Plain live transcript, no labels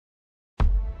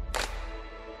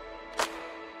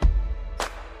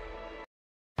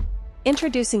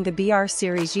Introducing the BR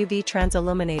Series UV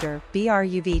Transilluminator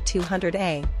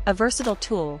BR-UV200A, a versatile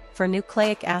tool for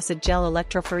nucleic acid gel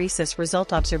electrophoresis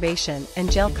result observation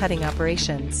and gel cutting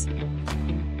operations.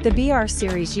 The BR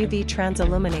Series UV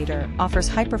Transilluminator offers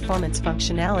high-performance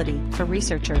functionality for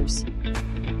researchers.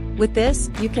 With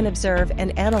this, you can observe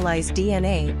and analyze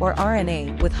DNA or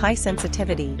RNA with high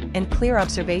sensitivity and clear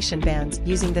observation bands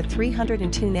using the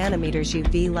 302 nanometers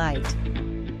UV light.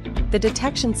 The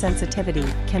detection sensitivity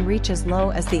can reach as low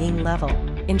as the ING level,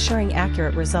 ensuring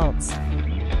accurate results.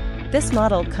 This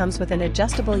model comes with an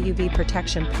adjustable UV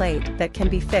protection plate that can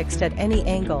be fixed at any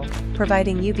angle,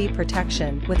 providing UV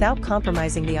protection without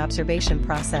compromising the observation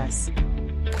process.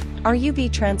 Our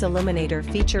UV Transilluminator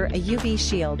features a UV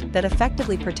shield that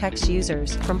effectively protects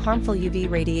users from harmful UV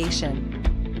radiation.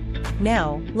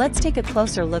 Now, let's take a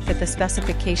closer look at the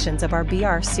specifications of our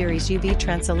BR Series UV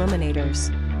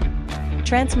Transilluminators.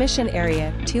 Transmission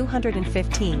area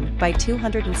 215 by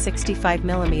 265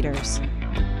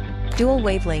 mm. Dual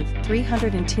wavelength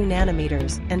 302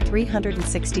 nanometers and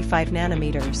 365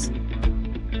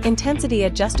 nanometers. Intensity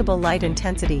adjustable light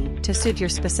intensity to suit your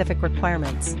specific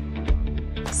requirements.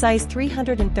 Size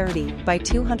 330 by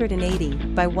 280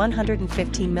 by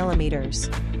 115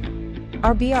 mm.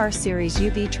 Our BR Series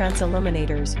UV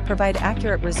Transilluminators provide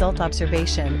accurate result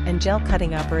observation and gel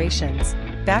cutting operations,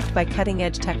 backed by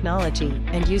cutting-edge technology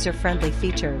and user-friendly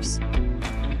features.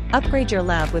 Upgrade your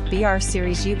lab with BR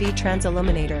Series UV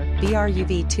Transilluminator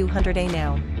BR-UV200A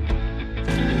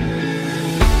now.